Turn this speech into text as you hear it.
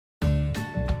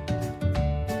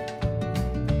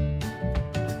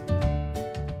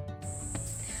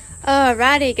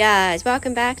Alrighty guys,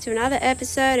 welcome back to another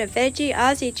episode of Veggie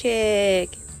Aussie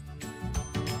Chick.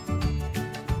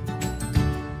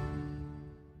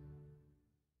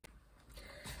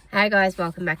 Hey guys,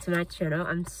 welcome back to my channel.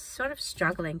 I'm sort of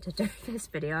struggling to do this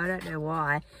video, I don't know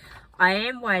why. I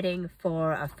am waiting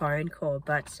for a phone call,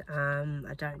 but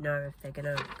I don't know if they're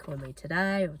gonna call me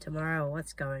today or tomorrow or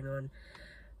what's going on.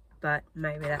 But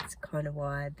maybe that's kind of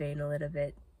why I've been a little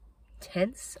bit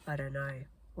tense, I don't know.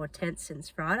 Or tense since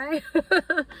Friday,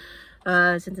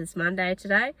 since it's Monday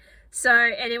today. So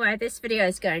anyway, this video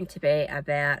is going to be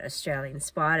about Australian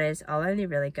spiders. I'll only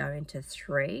really go into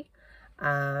three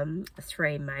main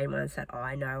ones that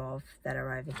I know of that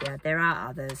are over here. There are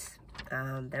others.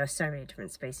 There are so many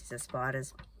different species of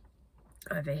spiders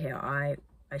over here. I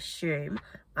assume,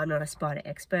 I'm not a spider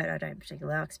expert, I don't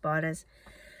particularly like spiders.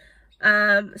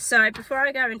 So before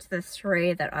I go into the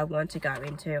three that I want to go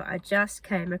into, I just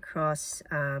came across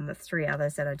three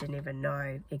others that I didn't even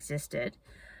know existed.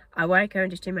 I won't go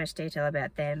into too much detail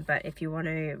about them, but if you want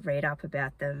to read up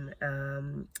about them,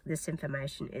 this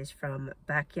information is from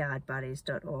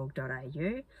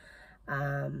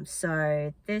backyardbuddies.org.au.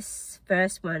 So this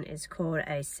first one is called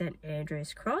a St.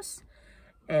 Andrew's cross,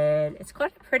 and it's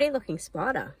quite a pretty looking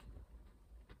spider.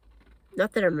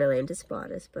 Not that I'm really into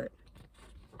spiders, but...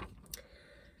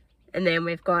 And then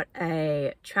we've got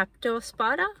a trapdoor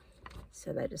spider.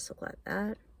 So they just look like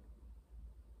that.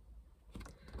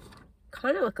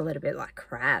 Kind of look a little bit like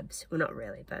crabs. Well, not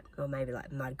really, but, or maybe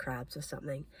like mud crabs or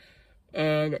something.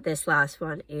 And this last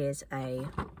one is a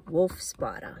wolf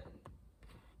spider.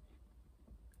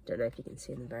 Don't know if you can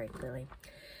see them very clearly.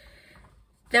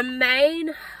 The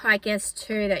main, I guess,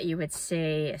 two that you would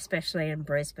see, especially in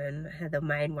Brisbane, the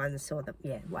main ones, or the,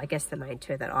 I guess the main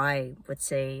two that I would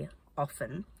see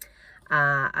often,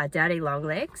 are daddy long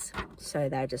legs. So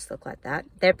they just look like that.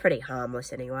 They're pretty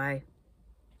harmless anyway.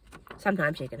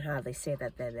 Sometimes you can hardly see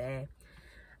that they're there,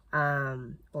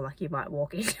 or like you might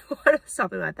walk into one or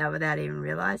something like that without even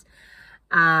realize.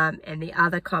 And the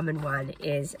other common one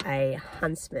is a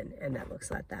huntsman, and that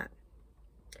looks like that.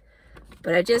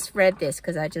 But I just read this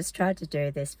because I just tried to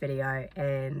do this video,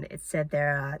 and it said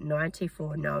there are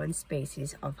 94 known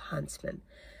species of huntsman.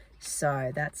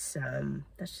 So that's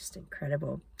just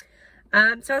incredible.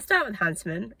 So I'll start with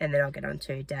huntsman, and then I'll get on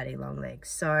to daddy longlegs.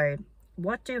 So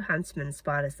what do huntsman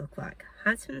spiders look like?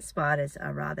 Huntsman spiders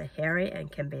are rather hairy and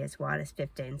can be as wide as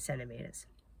 15 centimeters.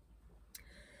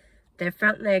 Their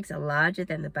front legs are larger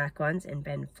than the back ones and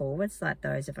bend forwards like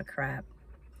those of a crab.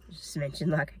 I just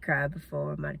mentioned like a crab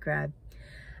before, a mud crab.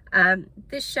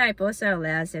 This shape also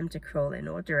allows them to crawl in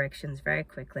all directions very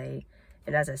quickly.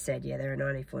 And as I said, there are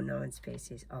 94 known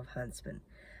species of huntsman.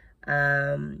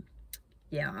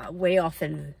 We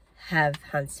often have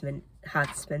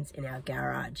huntsmans in our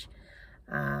garage.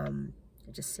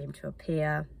 They just seem to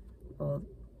appear, or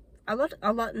a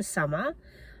lot in summer.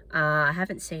 I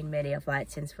haven't seen many of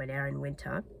late since we're now in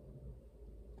winter.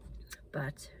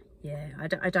 But yeah,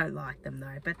 I don't like them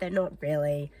though. But they're not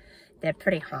really, they're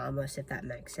pretty harmless, if that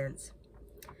makes sense.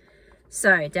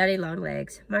 So, daddy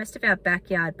longlegs. Most of our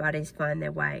backyard buddies find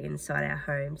their way inside our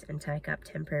homes and take up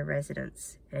temporary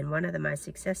residence. And one of the most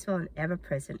successful and ever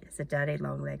present is the daddy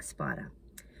longlegs spider.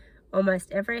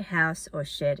 Almost every house or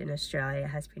shed in Australia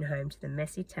has been home to the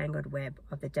messy tangled web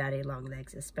of the daddy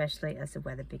longlegs, especially as the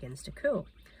weather begins to cool.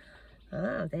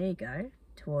 Oh, there you go.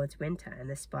 Towards winter, and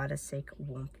the spiders seek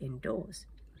warmth indoors.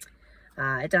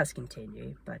 It does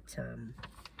continue, but so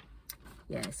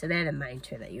they're the main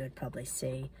two that you would probably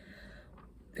see.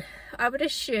 I would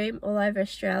assume all over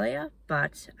Australia,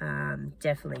 but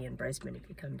definitely in Brisbane if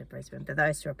you come to Brisbane. But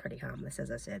those two are pretty harmless,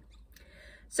 as I said.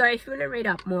 So if you want to read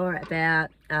up more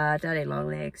about daddy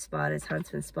longlegs spiders,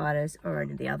 huntsman spiders, or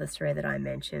any of the other three that I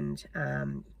mentioned,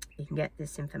 you can get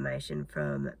this information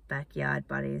from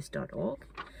backyardbuddies.org,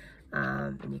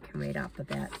 and you can read up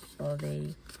about all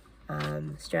the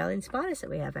Australian spiders that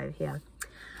we have over here.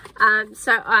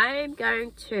 So I'm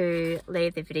going to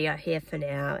leave the video here for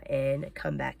now and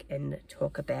come back and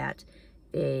talk about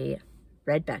the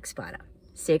redback spider.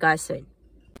 See you guys soon.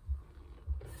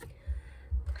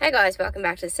 Hey guys, welcome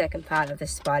back to the second part of the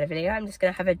spider video. I'm just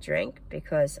going to have a drink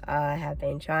because I have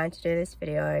been trying to do this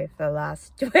video for the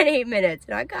last 20 minutes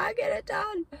and I can't get it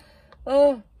done.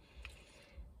 Oh.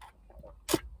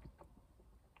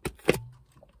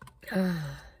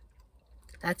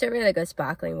 That's a really good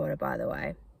sparkling water, by the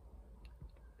way,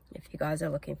 if you guys are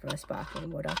looking for a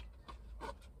sparkling water.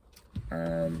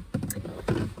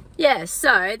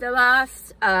 So the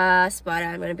last spider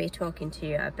I'm going to be talking to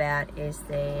you about is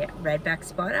the redback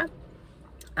spider,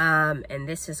 and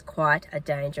this is quite a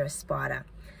dangerous spider.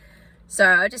 So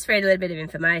I'll just read a little bit of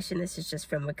information. This is just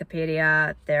from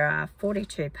Wikipedia. There are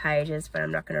 42 pages, but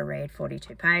I'm not going to read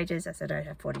 42 pages as I don't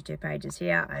have 42 pages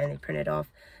here. I only printed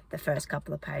off the first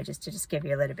couple of pages to just give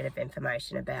you a little bit of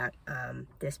information about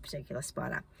this particular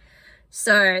spider.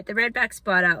 So the redback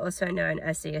spider, also known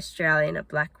as the Australian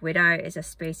black widow, is a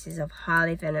species of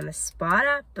highly venomous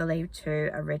spider believed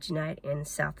to originate in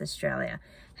South Australia.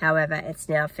 However, it's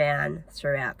now found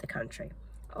throughout the country.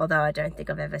 Although I don't think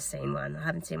I've ever seen one. I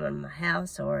haven't seen one in my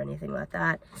house or anything like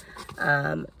that.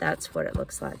 That's what it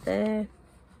looks like there.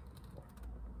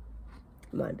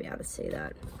 You might be able to see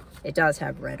that. It does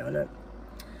have red on it.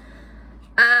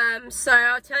 So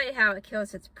I'll tell you how it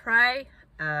kills its prey.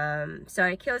 So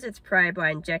it kills its prey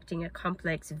by injecting a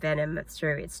complex venom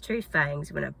through its two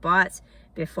fangs when it bites,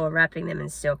 before wrapping them in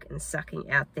silk and sucking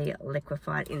out the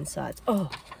liquefied insides. Oh,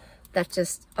 that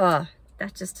just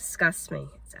disgusts me.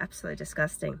 It's absolutely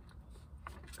disgusting.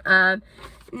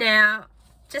 Now,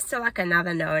 just to like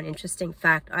another known interesting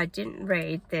fact, I didn't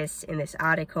read this in this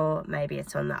article. Maybe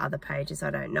it's on the other pages, I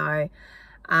don't know.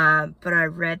 But I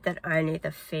read that only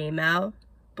the female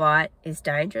bite is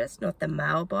dangerous, not the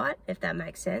male bite, if that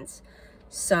makes sense.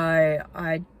 So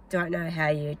I don't know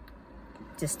how you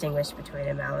distinguish between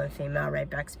a male and female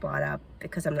redback spider,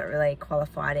 because I'm not really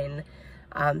qualified in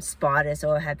spiders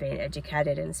or have been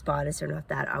educated in spiders or not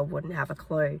that. I wouldn't have a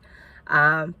clue.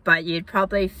 But you'd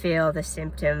probably feel the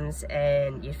symptoms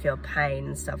and you'd feel pain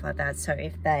and stuff like that. So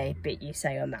if they bit you,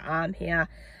 say on the arm here,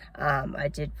 I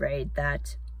did read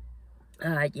that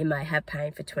you may have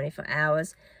pain for 24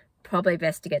 hours. Probably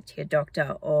best to get to your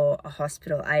doctor or a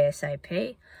hospital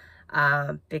ASAP,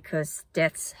 because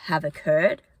deaths have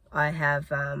occurred. I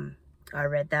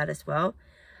read that as well.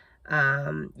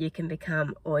 You can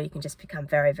become, or you can just become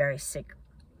very, very sick.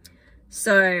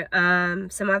 So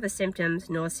some other symptoms: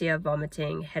 nausea,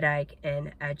 vomiting, headache,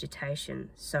 and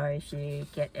agitation. So if you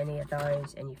get any of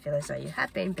those and you feel as though you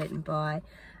have been bitten by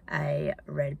a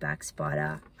redback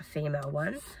spider, a female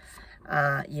one,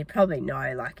 you'd probably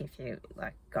know, like if you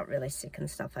got really sick and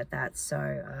stuff like that.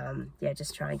 So yeah,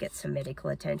 just try and get some medical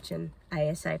attention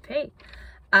ASAP.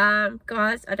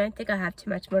 Guys, I don't think I have too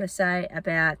much more to say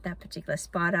about that particular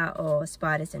spider or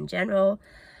spiders in general.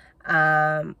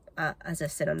 As I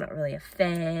said, I'm not really a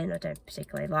fan. I don't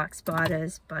particularly like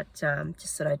spiders, but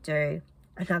just thought I'd do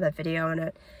another video on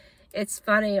it. It's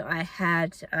funny, I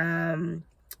had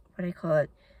what do you call it,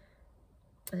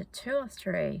 was it 2 or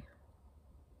 3?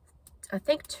 I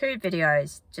think 2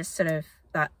 videos, just sort of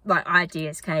like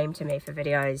ideas came to me for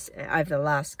videos over the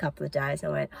last couple of days,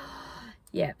 and I went, oh,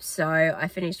 yep. So I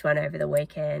finished one over the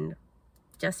weekend,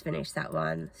 just finished that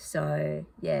one. So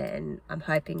yeah, and I'm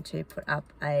hoping to put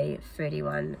up a foodie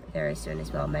one very soon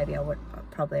as well. Maybe I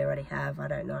probably already have, I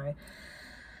don't know.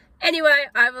 Anyway,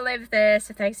 I will leave it there.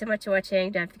 So thanks so much for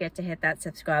watching. Don't forget to hit that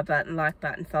subscribe button, like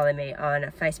button, follow me on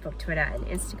Facebook, Twitter, and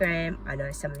Instagram. I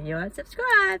know some of you aren't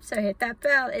subscribed, so hit that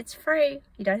bell. It's free.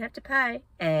 You don't have to pay.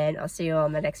 And I'll see you all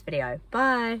in my next video.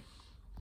 Bye.